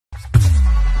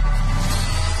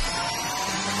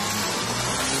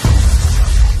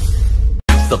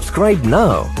Subscribe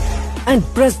now and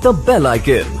press the bell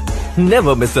icon.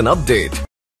 Never miss an update.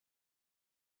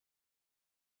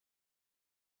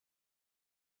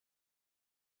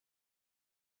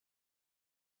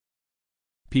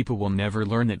 People will never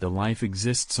learn that the life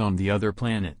exists on the other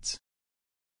planets.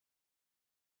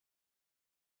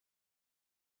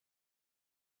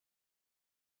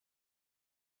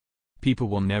 People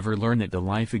will never learn that the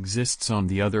life exists on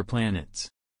the other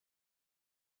planets.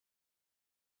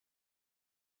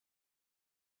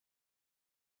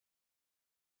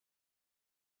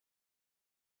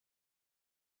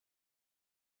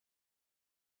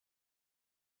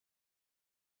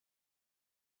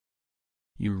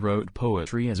 You wrote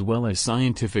poetry as well as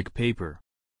scientific paper.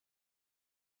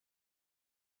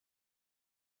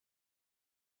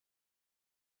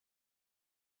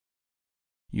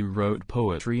 You wrote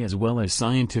poetry as well as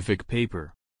scientific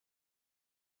paper.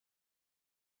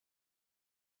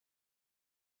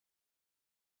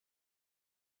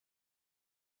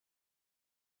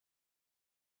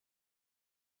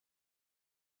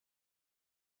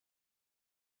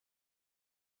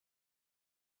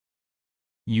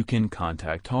 You can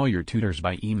contact all your tutors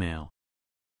by email.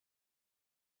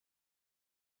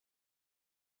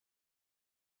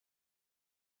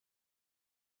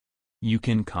 You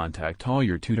can contact all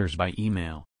your tutors by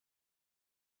email.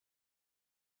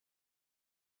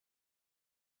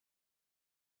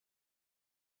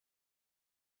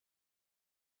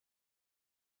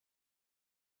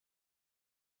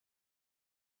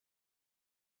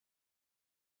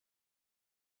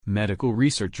 Medical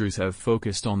researchers have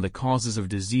focused on the causes of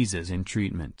diseases and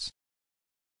treatments.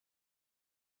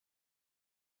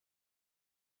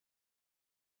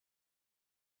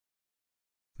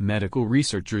 Medical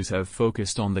researchers have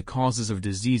focused on the causes of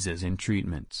diseases and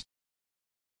treatments.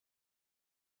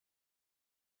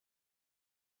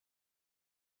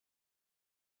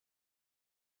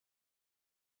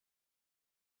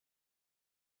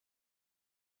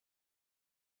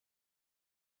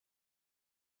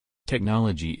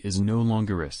 Technology is no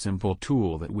longer a simple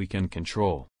tool that we can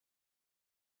control.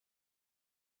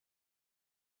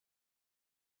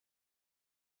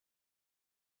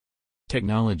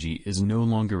 Technology is no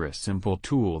longer a simple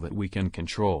tool that we can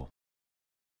control.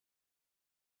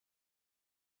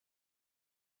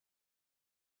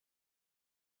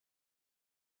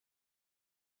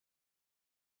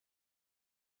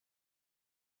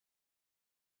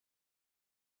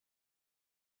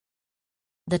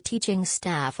 The teaching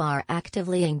staff are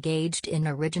actively engaged in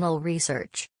original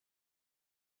research.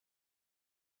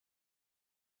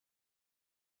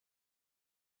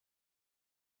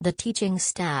 The teaching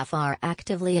staff are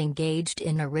actively engaged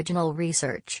in original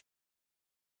research.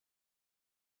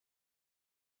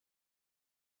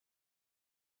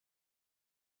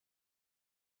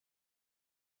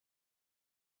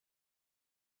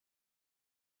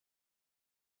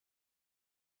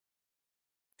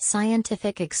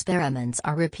 Scientific experiments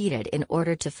are repeated in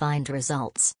order to find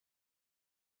results.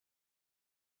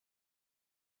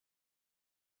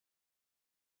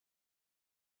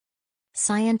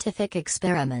 Scientific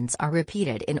experiments are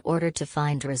repeated in order to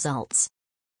find results.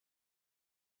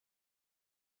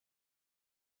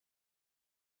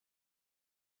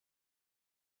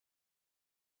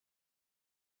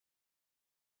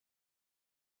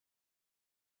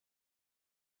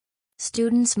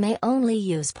 Students may only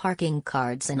use parking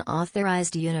cards in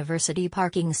authorized university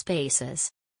parking spaces.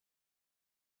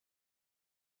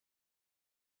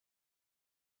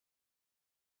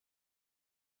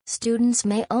 Students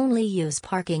may only use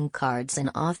parking cards in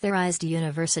authorized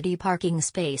university parking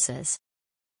spaces.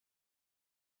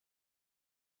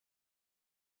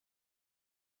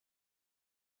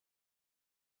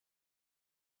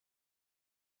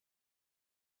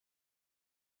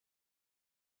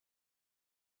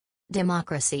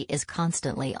 Democracy is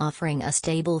constantly offering a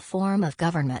stable form of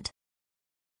government.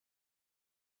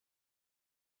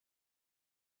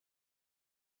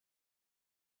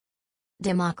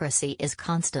 Democracy is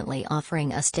constantly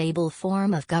offering a stable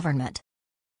form of government.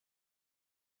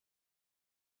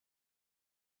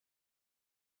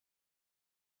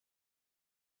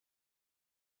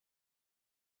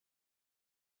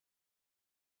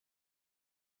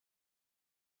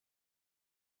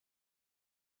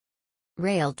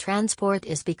 Rail transport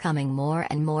is becoming more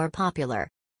and more popular.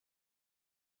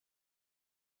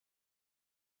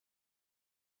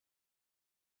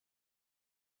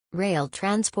 Rail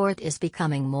transport is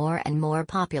becoming more and more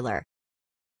popular.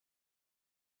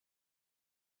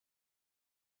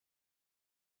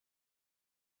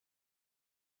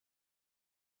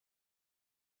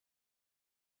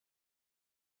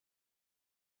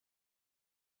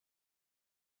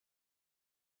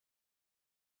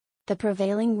 The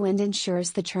prevailing wind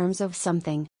ensures the terms of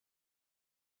something.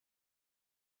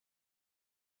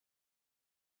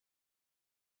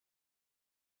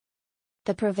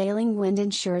 The prevailing wind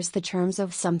ensures the terms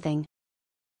of something.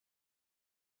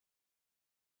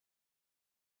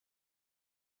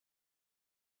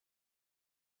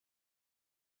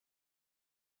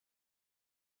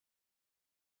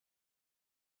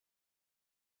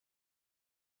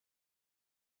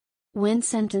 When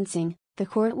sentencing, the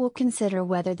court will consider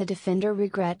whether the defender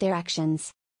regret their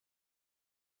actions.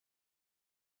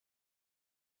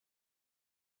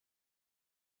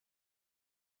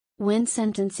 When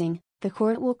sentencing, the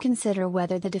court will consider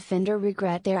whether the defender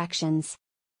regret their actions.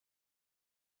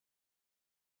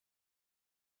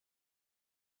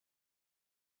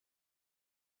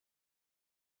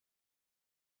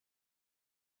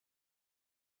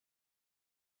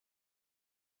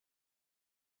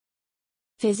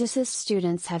 Physicist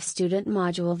students have student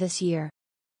module this year.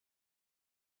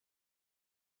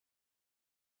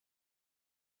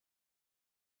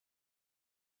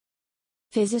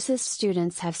 Physicist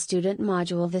students have student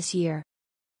module this year.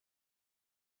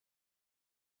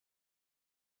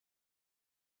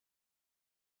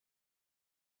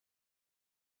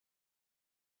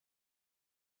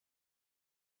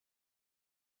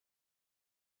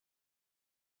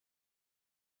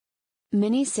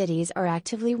 Many cities are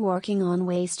actively working on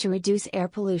ways to reduce air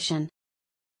pollution.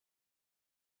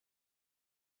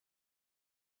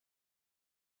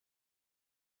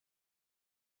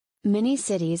 Many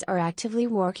cities are actively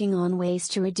working on ways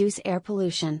to reduce air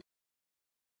pollution.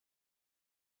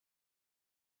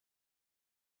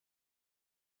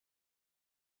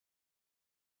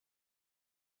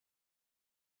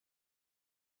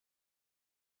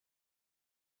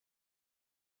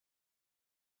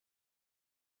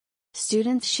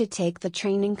 Students should take the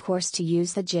training course to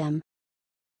use the gym.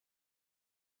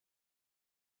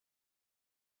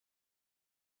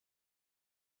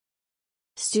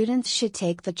 Students should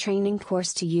take the training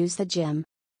course to use the gym.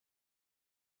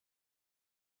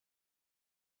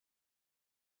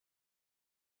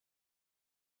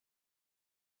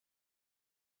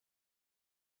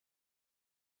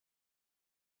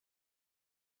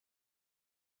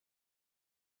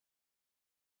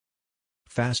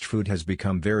 Fast food has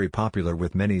become very popular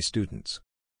with many students.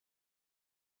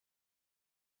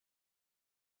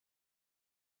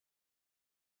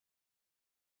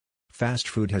 Fast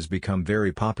food has become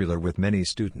very popular with many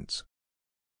students.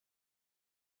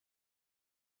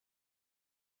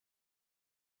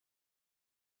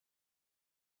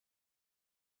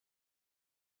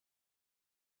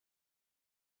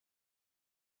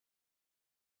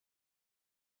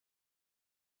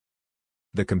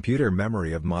 The computer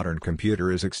memory of modern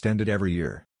computer is extended every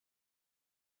year.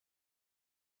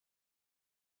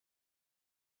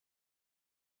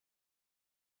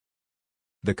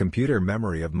 The computer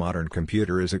memory of modern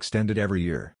computer is extended every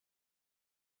year.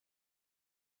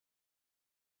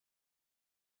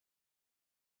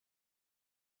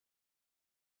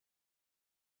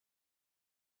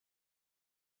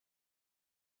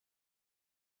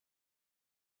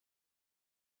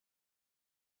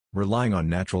 Relying on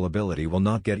natural ability will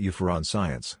not get you far on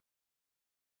science.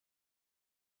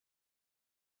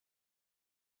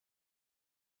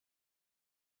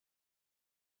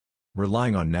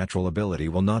 Relying on natural ability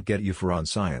will not get you far on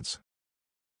science.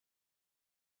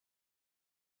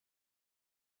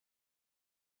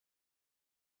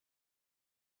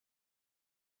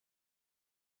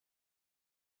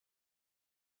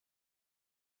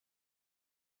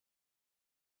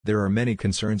 There are many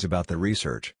concerns about the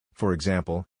research, for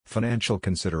example, financial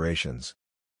considerations.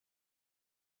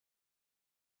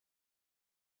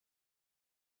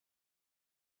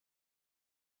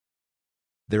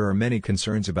 There are many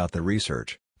concerns about the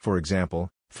research, for example,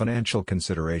 financial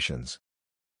considerations.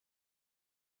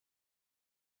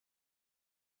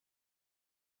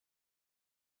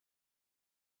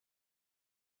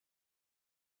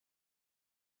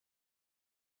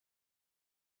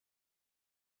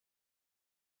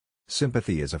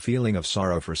 Sympathy is a feeling of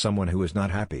sorrow for someone who is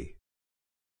not happy.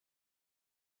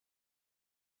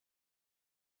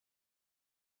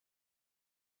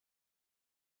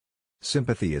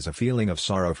 Sympathy is a feeling of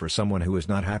sorrow for someone who is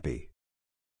not happy.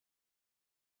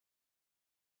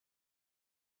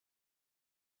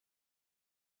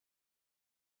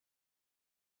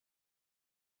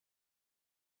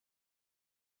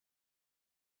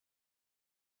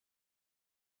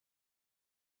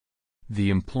 The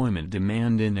employment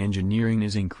demand in engineering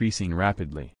is increasing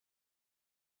rapidly.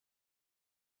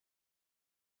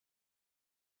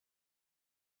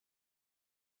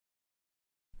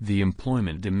 The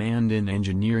employment demand in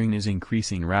engineering is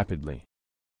increasing rapidly.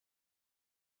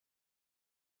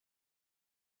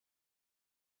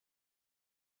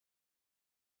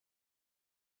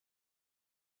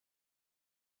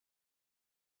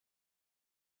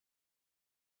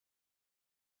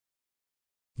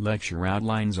 Lecture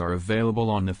outlines are available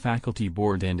on the faculty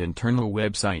board and internal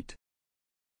website.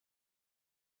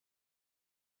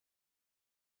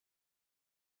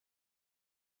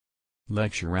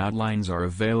 Lecture outlines are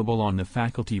available on the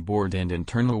faculty board and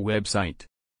internal website.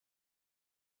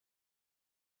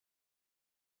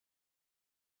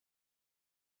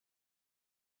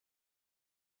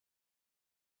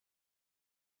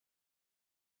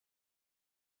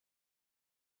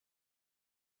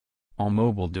 All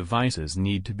mobile devices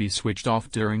need to be switched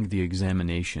off during the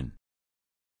examination.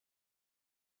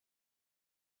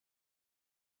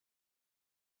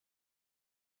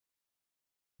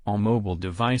 All mobile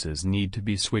devices need to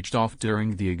be switched off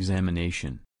during the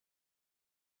examination.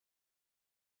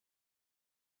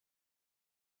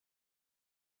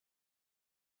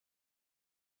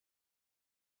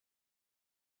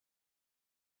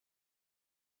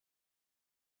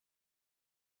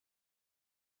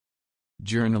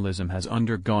 Journalism has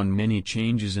undergone many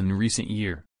changes in recent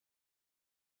years.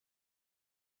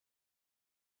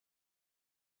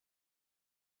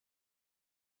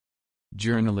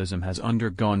 Journalism has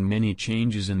undergone many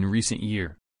changes in recent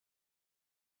years.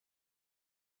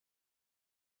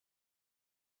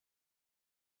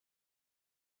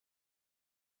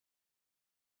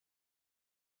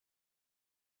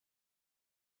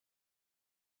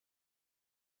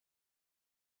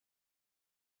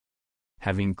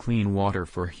 Having clean water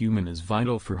for human is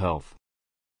vital for health.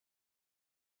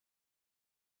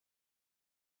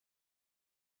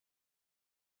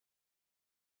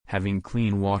 Having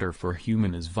clean water for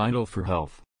human is vital for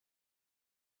health.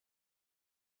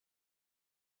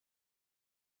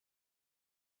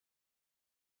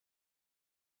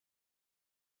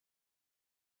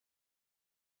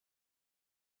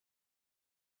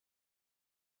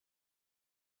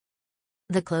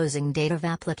 The closing date of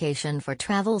application for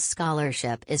travel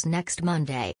scholarship is next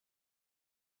Monday.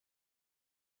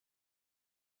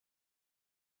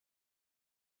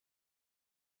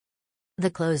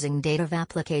 The closing date of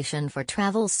application for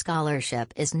travel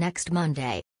scholarship is next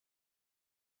Monday.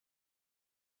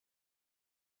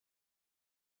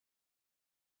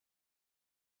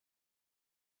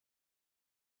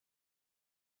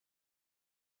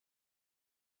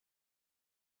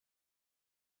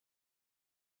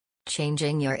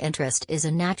 Changing your interest is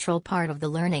a natural part of the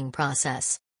learning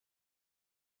process.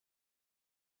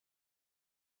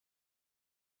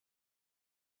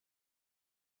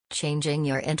 Changing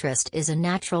your interest is a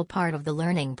natural part of the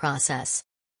learning process.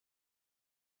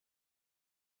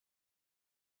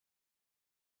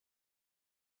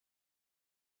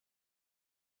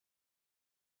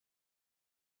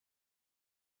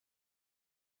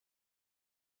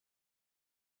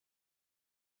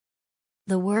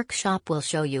 The workshop will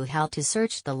show you how to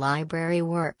search the library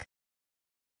work.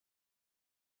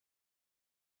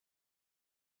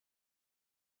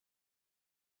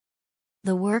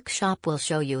 The workshop will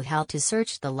show you how to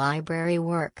search the library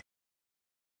work.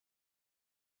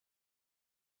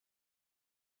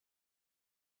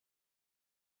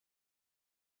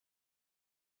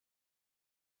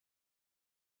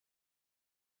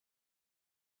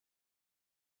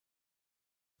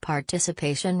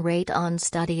 Participation rate on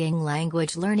studying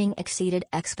language learning exceeded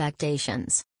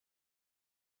expectations.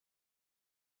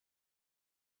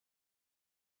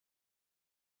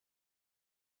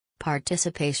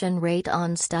 Participation rate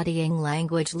on studying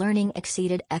language learning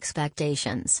exceeded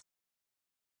expectations.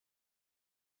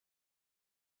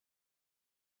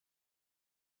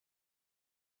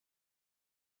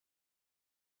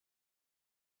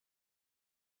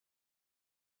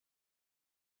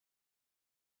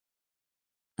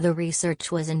 The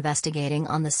research was investigating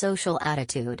on the social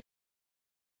attitude.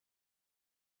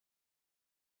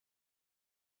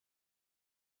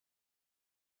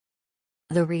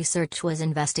 The research was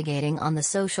investigating on the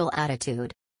social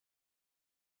attitude.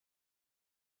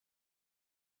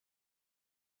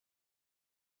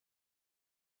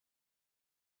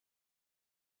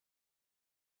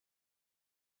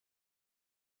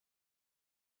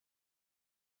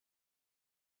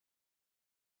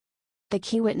 The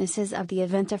key witnesses of the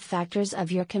event of factors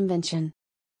of your convention.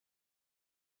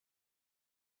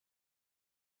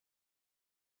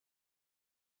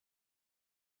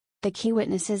 The key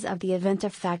witnesses of the event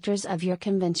of factors of your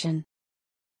convention.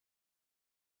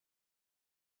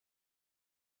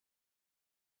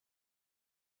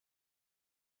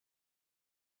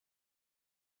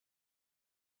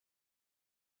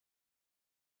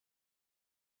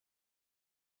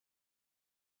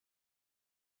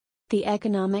 The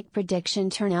economic prediction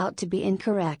turned out to be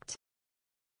incorrect.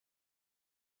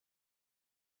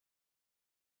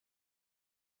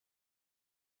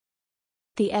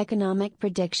 The economic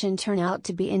prediction turned out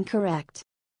to be incorrect.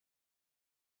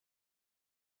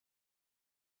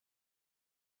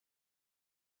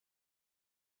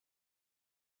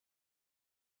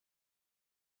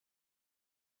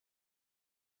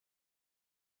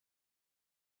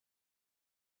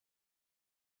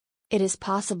 It is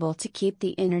possible to keep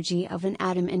the energy of an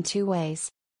atom in two ways.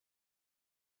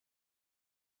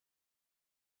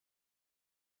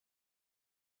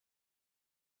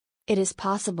 It is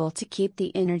possible to keep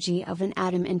the energy of an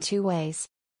atom in two ways.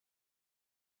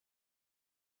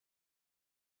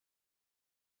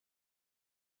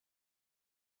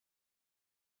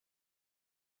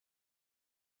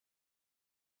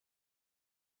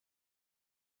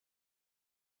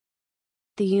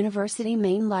 The university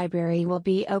main library will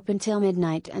be open till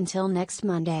midnight until next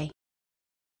Monday.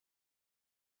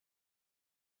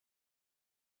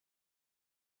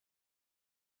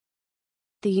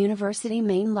 The university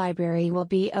main library will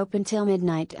be open till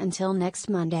midnight until next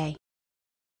Monday.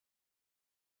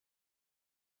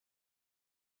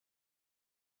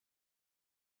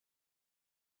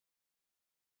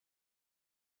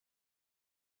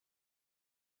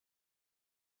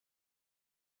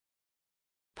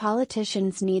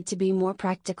 Politicians need to be more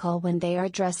practical when they are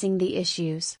addressing the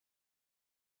issues.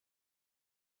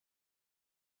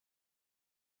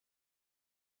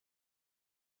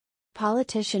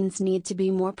 Politicians need to be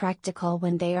more practical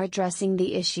when they are addressing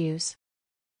the issues.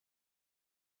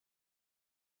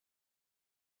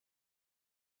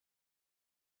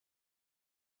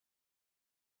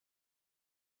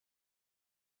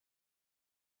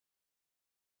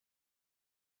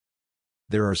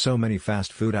 There are so many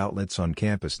fast food outlets on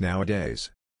campus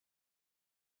nowadays.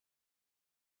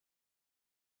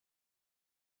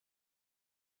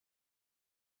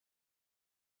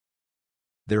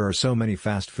 There are so many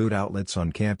fast food outlets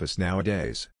on campus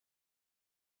nowadays.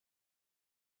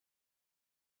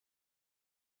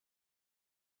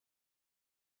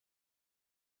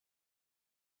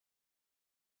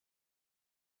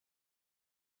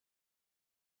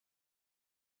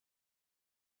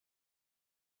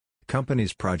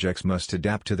 Companies' projects must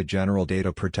adapt to the general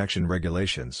data protection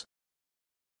regulations.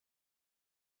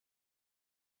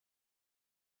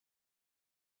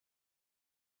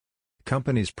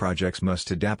 Companies' projects must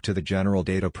adapt to the general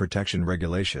data protection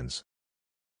regulations.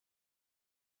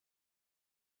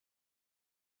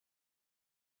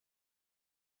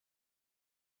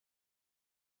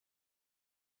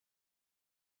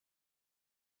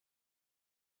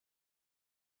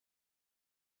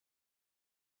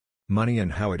 Money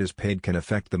and how it is paid can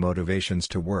affect the motivations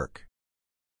to work.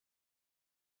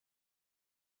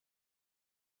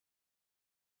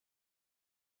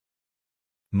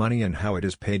 Money and how it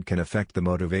is paid can affect the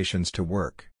motivations to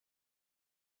work.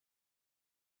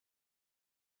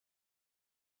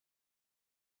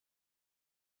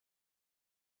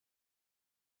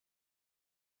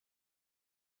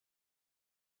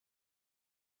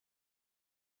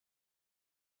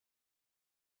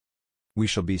 We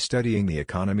shall be studying the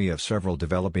economy of several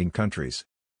developing countries.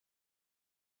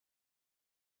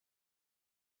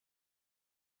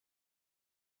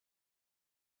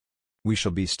 We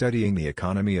shall be studying the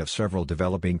economy of several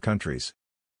developing countries.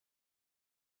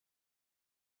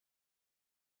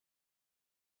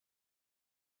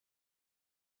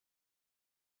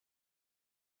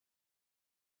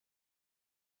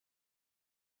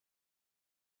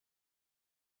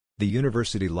 The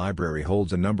university library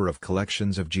holds a number of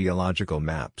collections of geological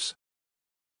maps.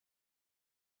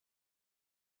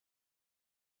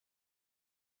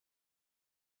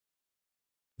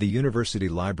 The university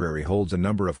library holds a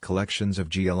number of collections of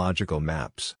geological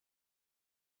maps.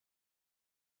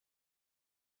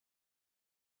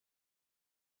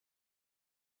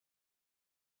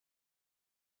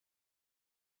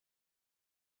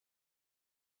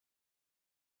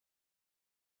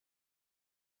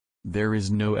 There is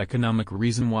no economic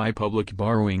reason why public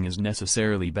borrowing is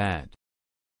necessarily bad.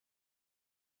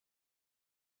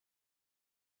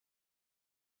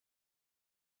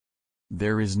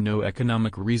 There is no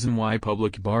economic reason why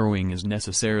public borrowing is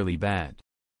necessarily bad.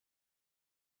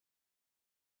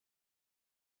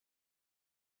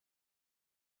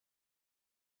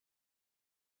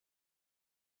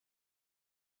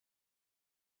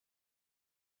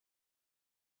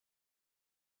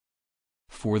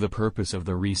 For the purpose of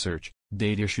the research,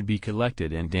 data should be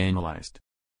collected and analyzed.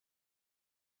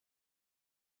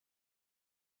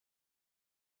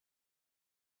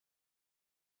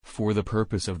 For the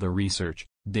purpose of the research,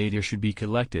 data should be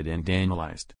collected and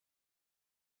analyzed.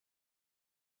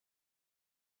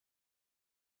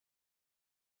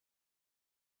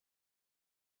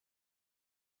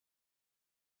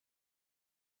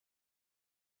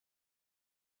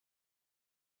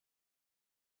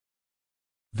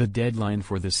 The deadline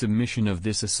for the submission of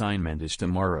this assignment is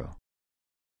tomorrow.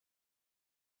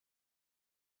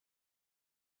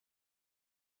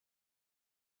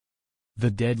 The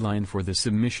deadline for the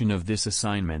submission of this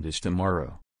assignment is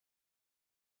tomorrow.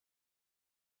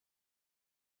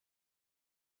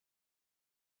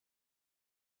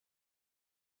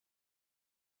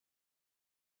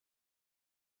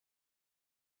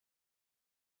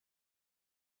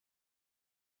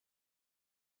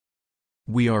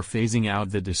 We are phasing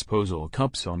out the disposal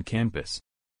cups on campus.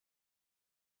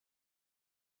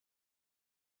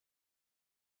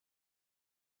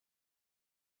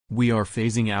 We are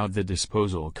phasing out the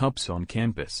disposal cups on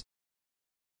campus.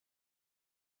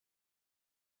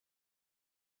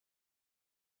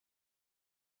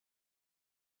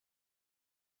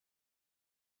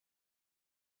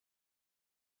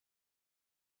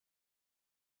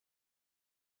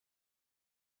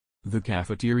 The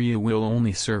cafeteria will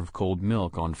only serve cold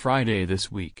milk on Friday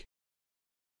this week.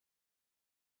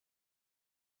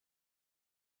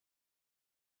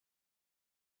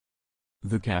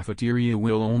 The cafeteria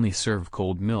will only serve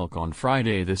cold milk on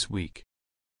Friday this week.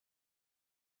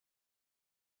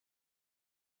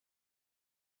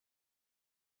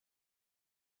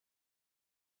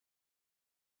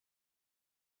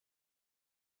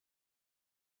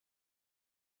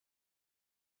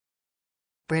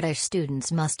 British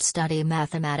students must study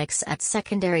mathematics at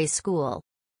secondary school.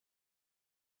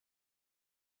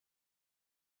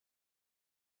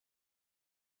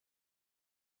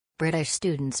 British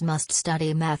students must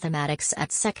study mathematics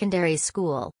at secondary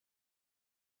school.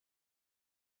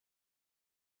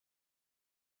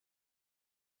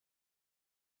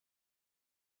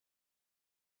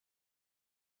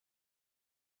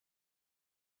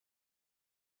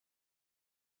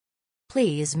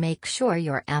 Please make sure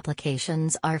your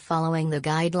applications are following the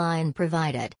guideline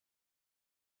provided.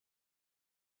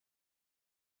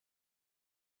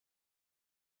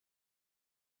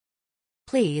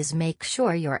 Please make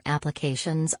sure your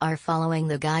applications are following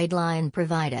the guideline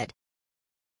provided.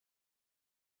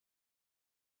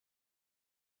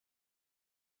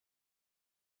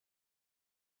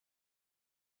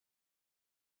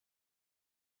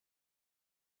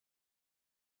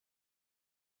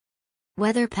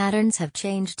 Weather patterns have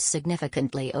changed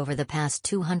significantly over the past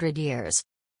 200 years.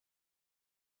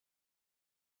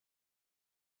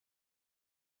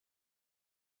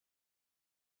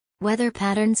 Weather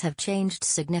patterns have changed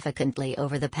significantly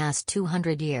over the past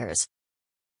 200 years.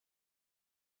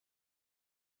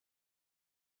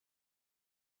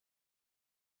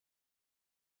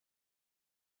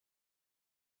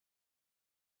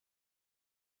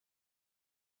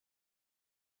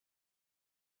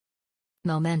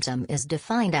 Momentum is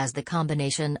defined as the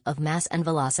combination of mass and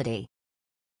velocity.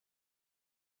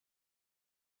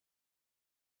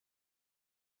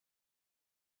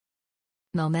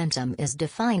 Momentum is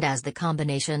defined as the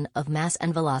combination of mass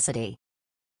and velocity.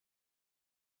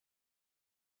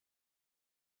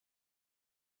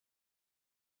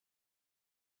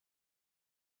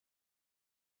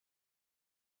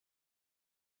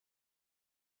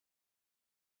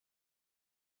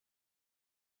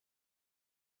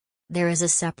 There is a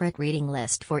separate reading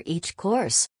list for each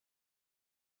course.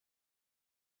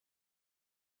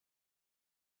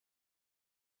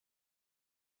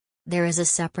 There is a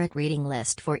separate reading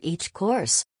list for each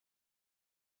course.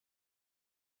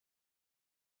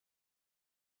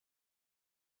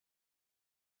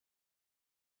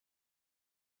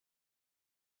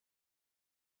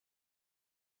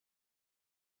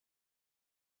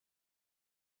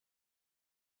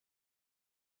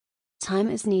 Time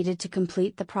is needed to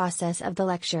complete the process of the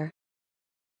lecture.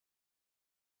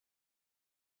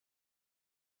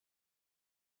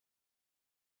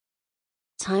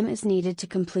 Time is needed to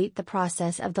complete the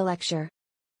process of the lecture.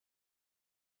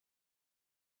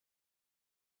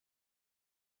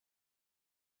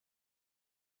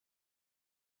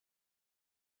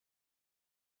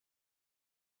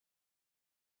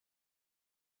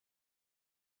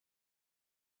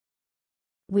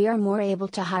 We are more able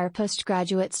to hire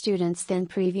postgraduate students than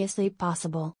previously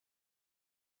possible.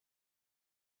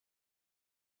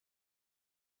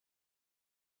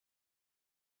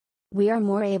 We are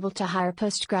more able to hire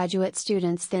postgraduate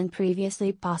students than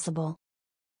previously possible.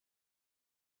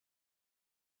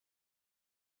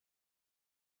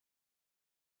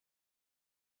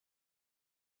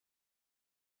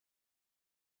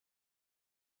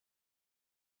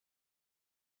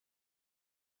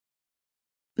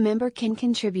 Member can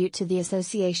contribute to the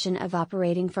Association of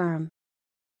Operating Firm.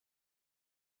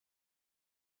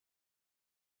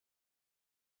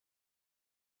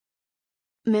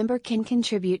 Member can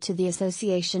contribute to the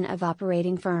Association of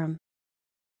Operating Firm.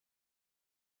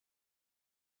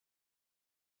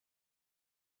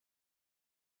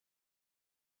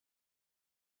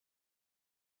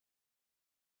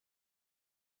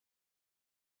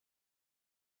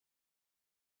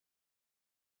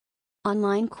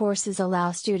 Online courses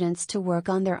allow students to work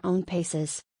on their own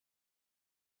paces.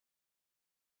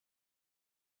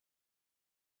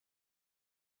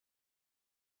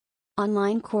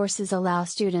 Online courses allow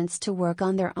students to work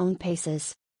on their own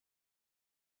paces.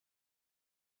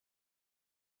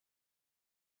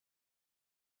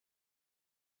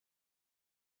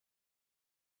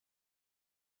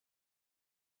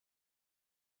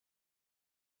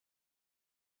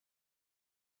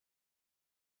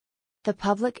 The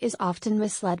public is often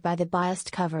misled by the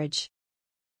biased coverage.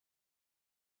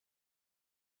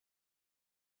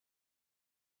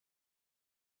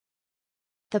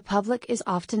 The public is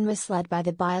often misled by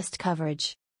the biased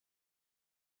coverage.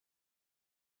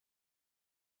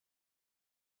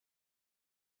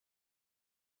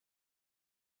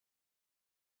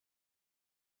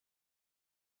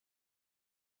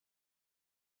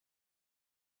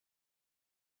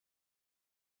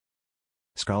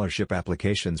 Scholarship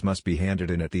applications must be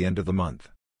handed in at the end of the month.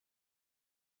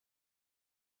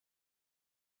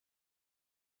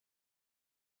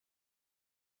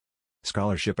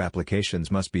 Scholarship applications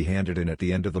must be handed in at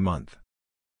the end of the month.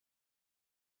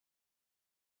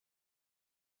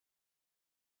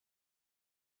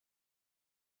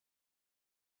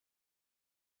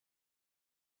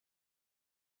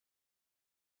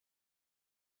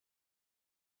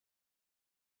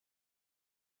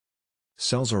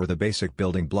 Cells are the basic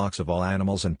building blocks of all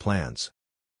animals and plants.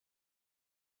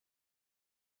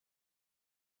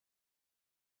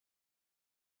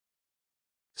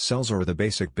 Cells are the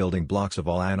basic building blocks of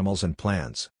all animals and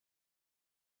plants.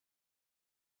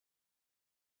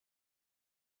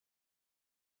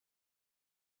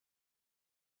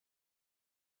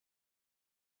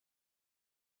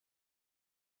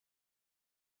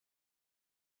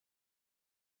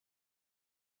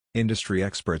 Industry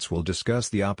experts will discuss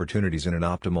the opportunities in an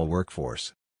optimal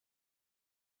workforce.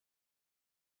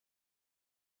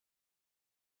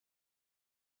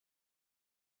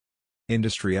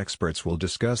 Industry experts will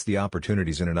discuss the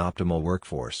opportunities in an optimal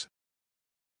workforce.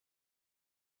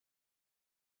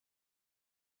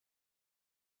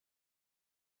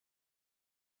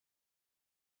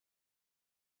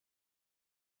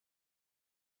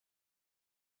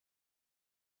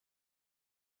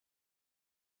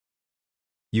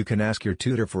 You can ask your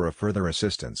tutor for a further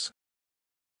assistance.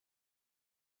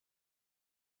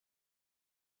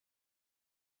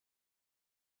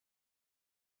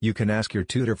 You can ask your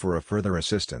tutor for a further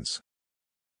assistance.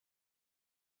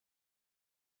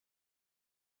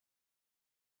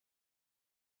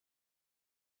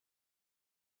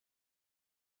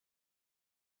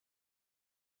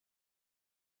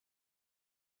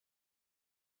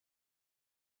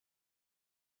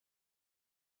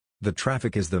 The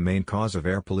traffic is the main cause of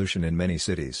air pollution in many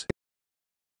cities.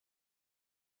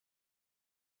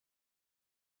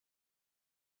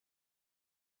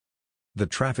 The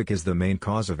traffic is the main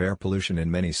cause of air pollution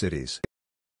in many cities.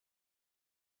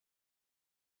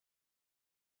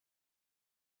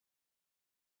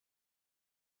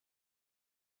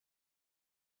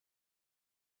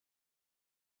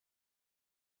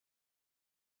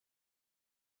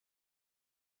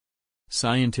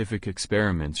 Scientific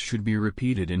experiments should be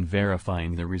repeated in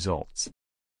verifying the results.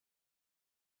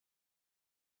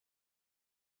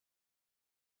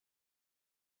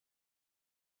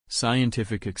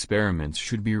 Scientific experiments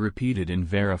should be repeated in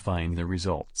verifying the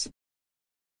results.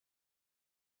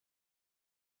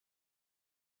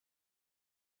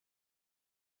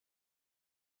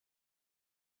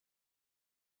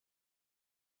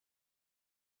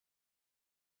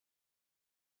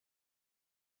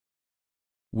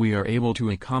 We are able to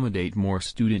accommodate more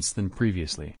students than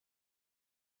previously.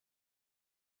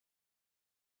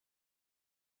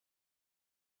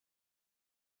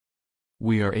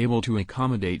 We are able to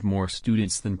accommodate more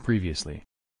students than previously.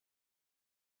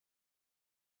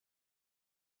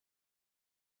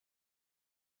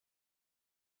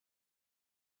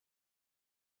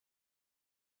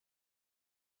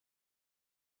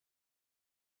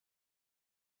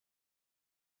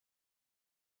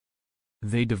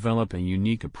 They develop a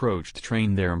unique approach to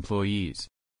train their employees.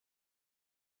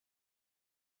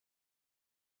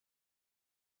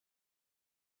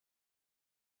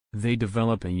 They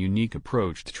develop a unique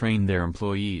approach to train their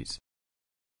employees.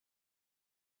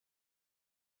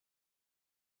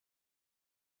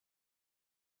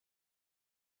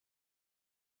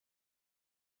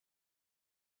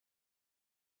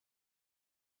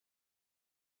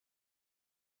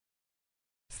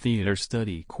 Theater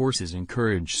study courses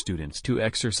encourage students to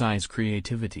exercise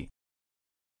creativity.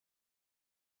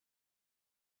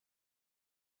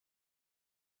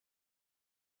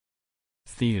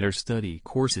 Theater study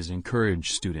courses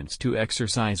encourage students to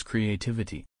exercise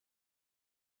creativity.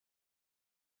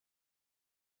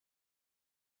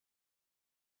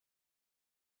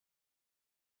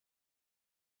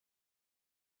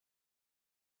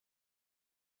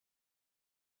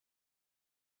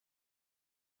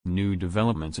 New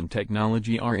developments in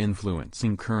technology are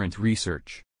influencing current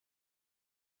research.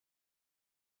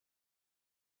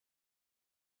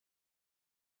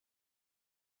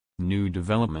 New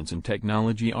developments in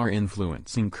technology are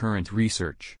influencing current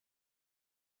research.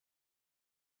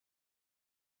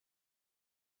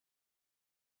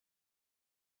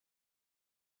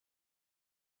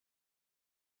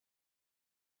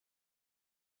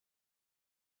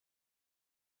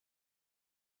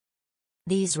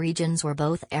 These regions were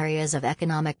both areas of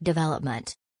economic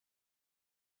development.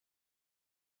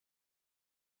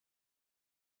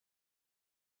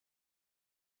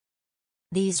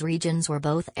 These regions were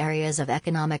both areas of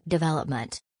economic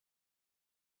development.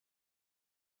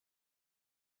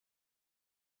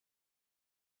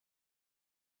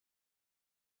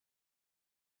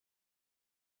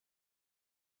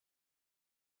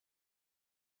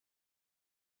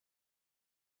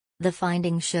 The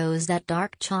finding shows that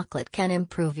dark chocolate can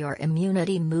improve your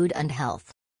immunity, mood, and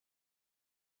health.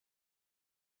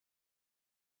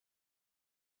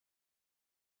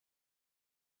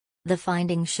 The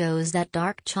finding shows that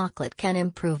dark chocolate can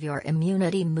improve your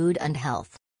immunity, mood, and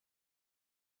health.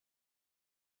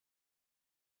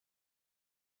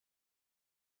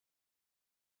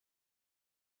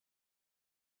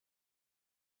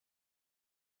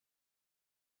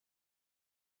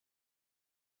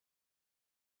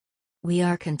 We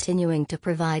are continuing to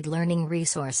provide learning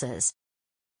resources.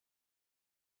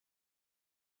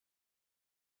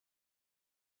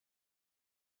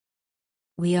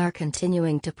 We are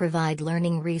continuing to provide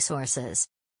learning resources.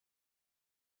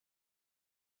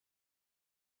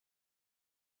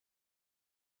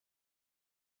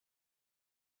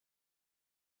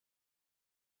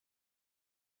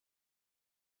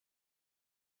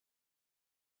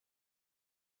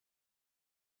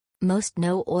 Most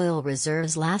no oil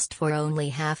reserves last for only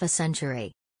half a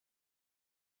century.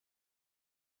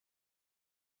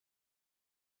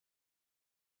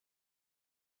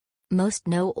 Most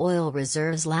no oil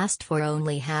reserves last for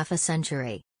only half a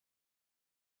century.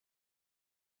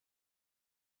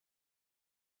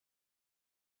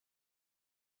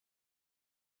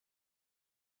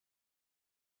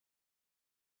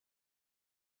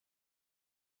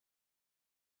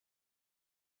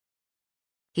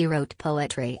 He wrote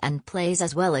poetry and plays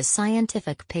as well as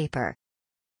scientific paper.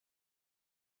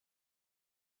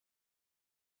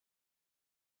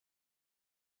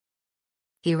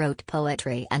 He wrote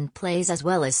poetry and plays as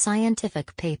well as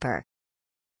scientific paper.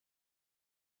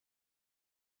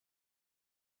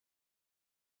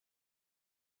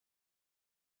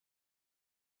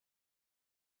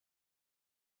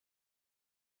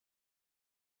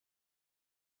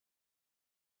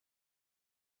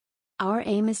 Our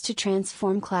aim is to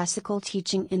transform classical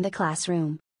teaching in the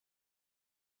classroom.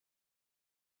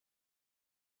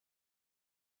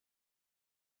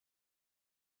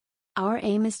 Our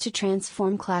aim is to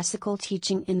transform classical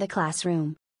teaching in the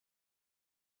classroom.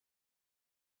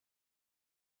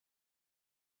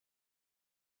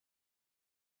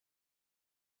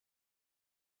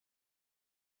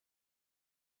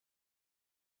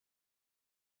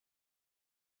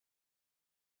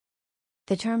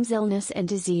 The terms illness and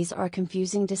disease are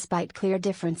confusing despite clear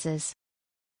differences.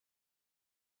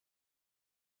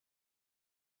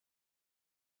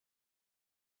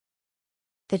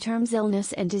 The terms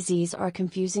illness and disease are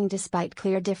confusing despite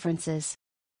clear differences.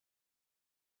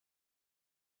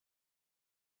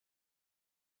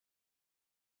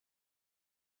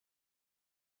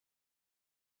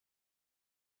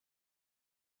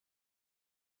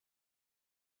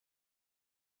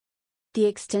 The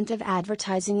extent of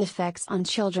advertising effects on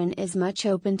children is much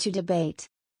open to debate.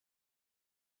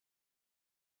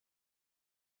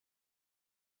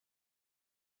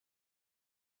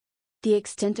 The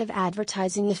extent of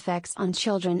advertising effects on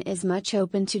children is much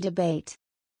open to debate.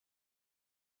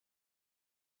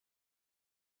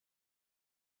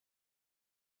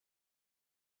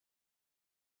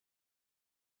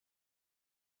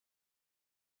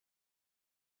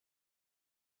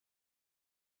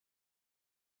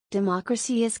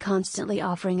 Democracy is constantly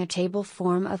offering a table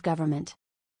form of government.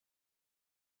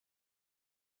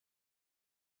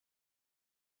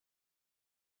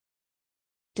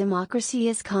 Democracy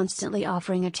is constantly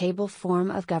offering a table form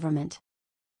of government.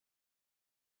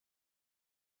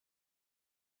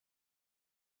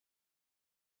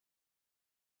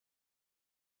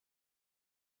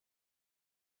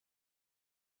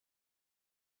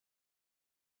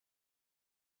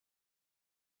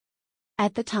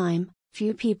 At the time,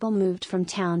 few people moved from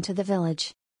town to the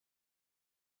village.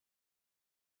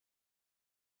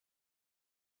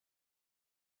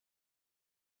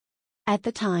 At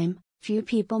the time, few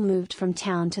people moved from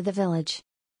town to the village.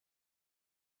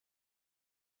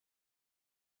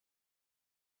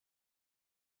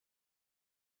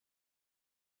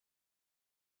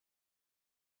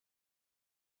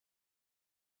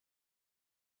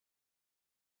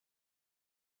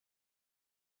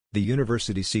 The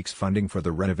university seeks funding for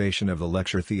the renovation of the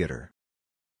lecture theater.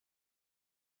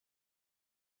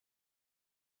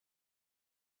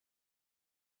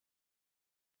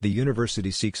 The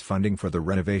university seeks funding for the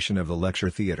renovation of the lecture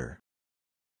theater.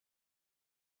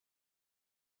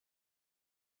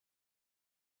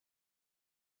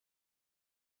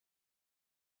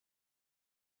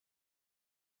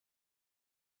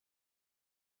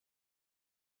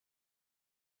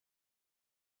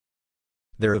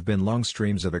 There have been long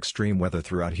streams of extreme weather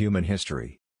throughout human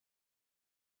history.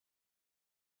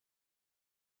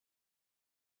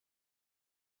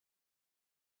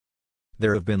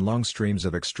 There have been long streams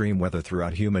of extreme weather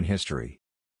throughout human history.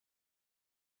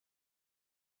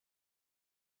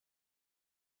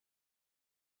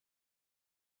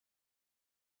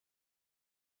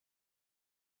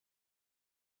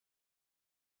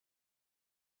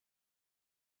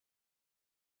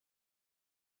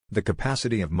 The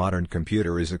capacity of modern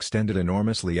computer is extended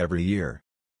enormously every year.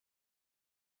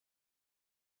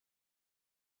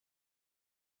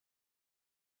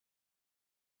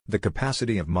 The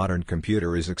capacity of modern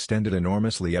computer is extended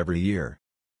enormously every year.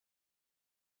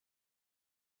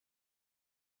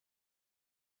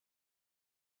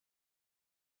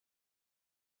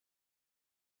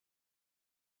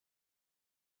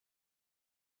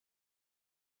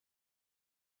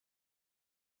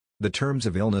 The terms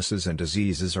of illnesses and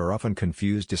diseases are often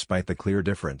confused despite the clear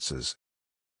differences.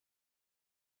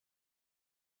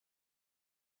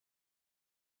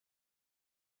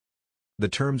 The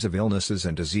terms of illnesses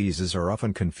and diseases are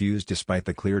often confused despite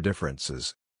the clear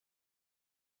differences.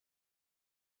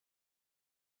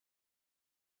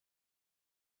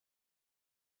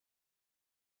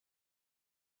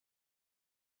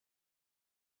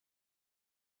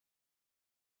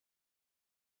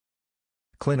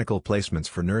 Clinical placements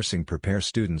for nursing prepare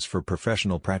students for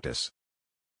professional practice.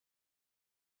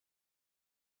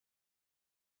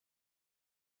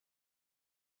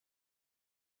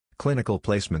 Clinical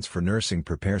placements for nursing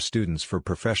prepare students for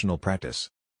professional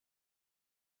practice.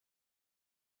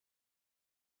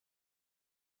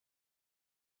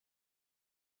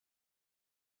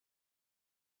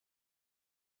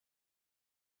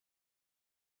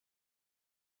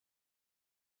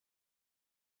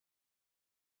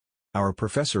 Our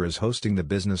professor is hosting the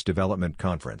Business Development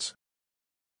Conference.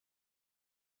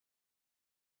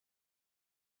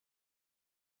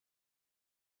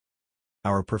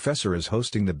 Our professor is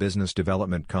hosting the Business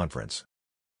Development Conference.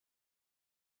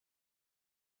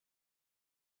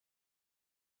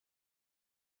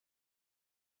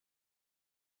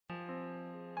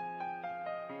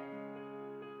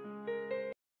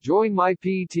 Join my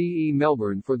PTE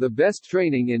Melbourne for the best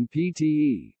training in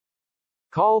PTE.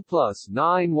 Call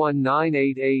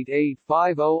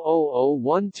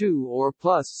 +91988850012 or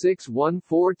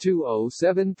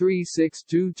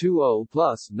 +61420736220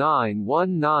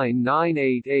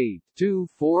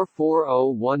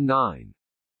 +9199882444019.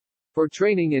 For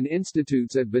training in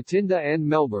institutes at Bathinda and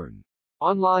Melbourne.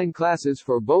 Online classes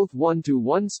for both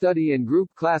one-to-one study and group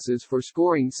classes for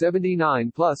scoring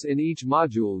 79+ in each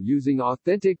module using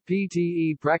authentic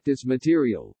PTE practice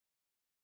material.